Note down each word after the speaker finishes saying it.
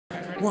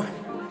1,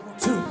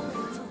 2,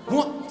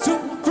 1, 2,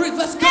 3,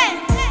 let's go. Hey.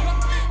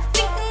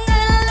 Think I'm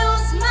gonna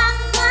lose my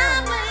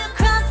mind when you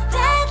cross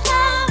that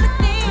line with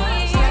me.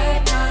 Hey.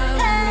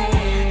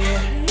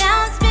 Now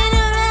I'm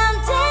spinning around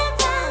and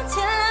round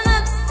till I'm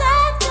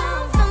upside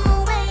down from the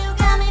way you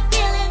got me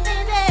feeling,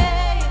 baby.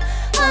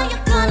 Are you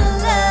gonna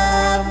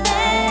love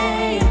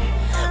me?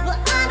 Well,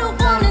 I don't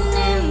want an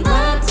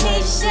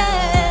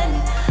invitation.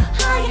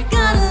 Are you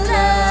gonna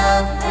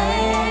love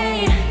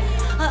me?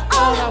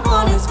 All I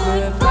want is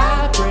good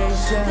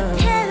vibration.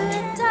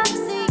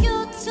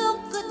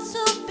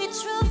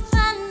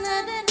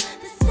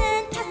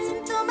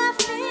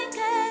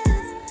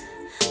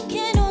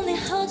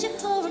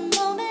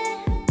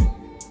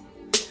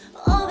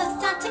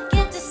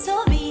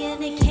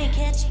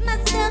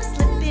 Myself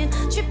slipping,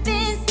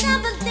 tripping,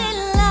 stumbling,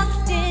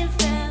 lost and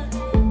found.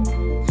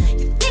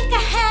 You think I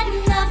had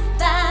enough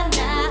by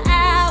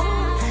now?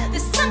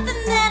 There's something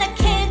that I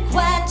can't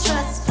quite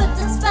trust, but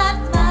despite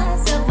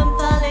myself, I'm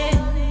falling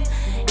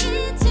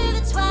into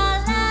the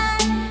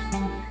twilight.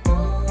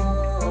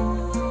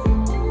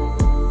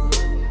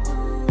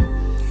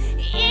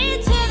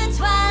 Into the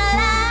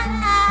twilight.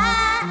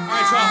 All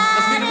right, y'all,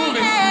 let's get it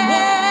moving.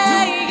 1,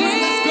 2, 3,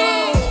 let's go.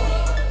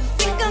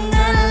 Think I'm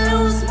gonna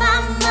lose my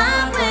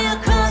mind when you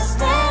cross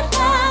that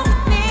line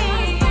with me.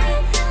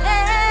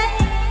 Hey.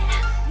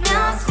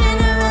 Now I'm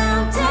spinning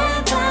around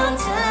and round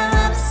till I'm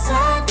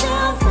upside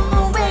down from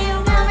the way you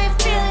got me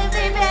feeling,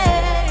 baby.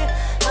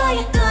 Are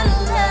you gonna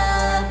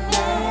love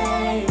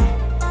me?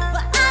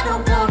 But I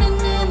don't want an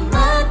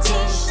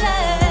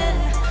invitation.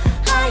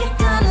 Are you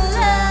gonna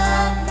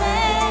love me?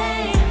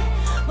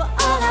 But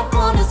all I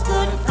want is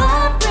good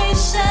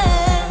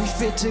vibration. We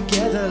fit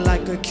together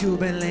like a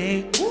Cuban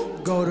link.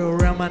 Gold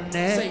around my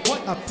neck. Say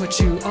what? I put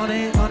you on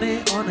it, on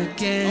it, on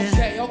again.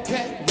 Okay,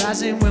 okay.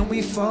 Rising when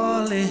we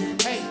falling.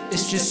 Hey,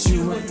 It's just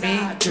you and me.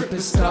 Dripping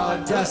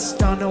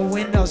stardust on the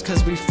windows,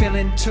 cause we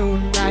feeling too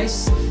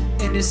nice.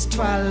 In this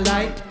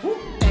twilight,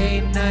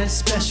 ain't nothing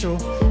special,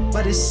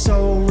 but it's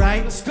so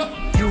right. Let's go.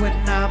 You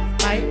and I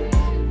might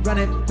run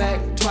it back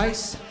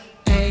twice.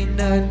 Ain't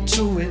nothing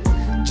to it,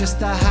 just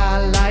the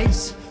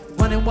highlights.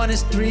 1 and 1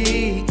 is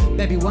 3,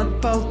 baby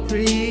 1, 4,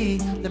 3.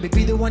 Let me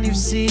be the one you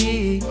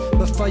see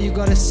before you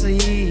go to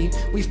sleep.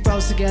 We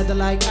froze together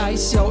like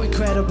ice, yo,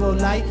 incredible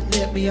light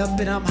lit me up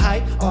and I'm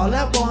hype. All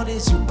I want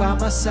is you by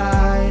my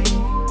side.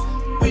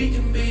 We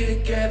can be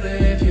together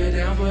if you're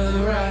down for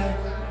the ride.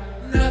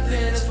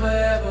 Nothing is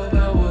forever,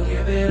 but we'll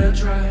give it a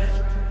try.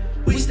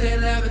 We stay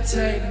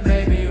levitating,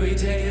 baby, we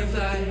taking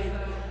flight.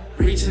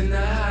 Reaching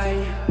the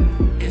height,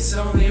 it's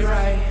only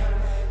right.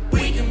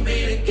 We can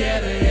be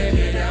together if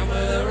you're down for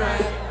the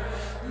ride.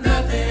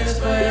 Nothing is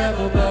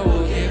forever, but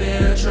we'll give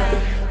it a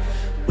try.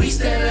 We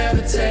stay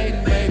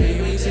levitating,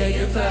 baby, we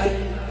taking flight.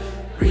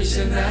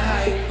 Reaching the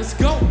height, Let's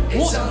go. 1,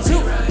 it's 2,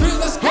 only right. 3.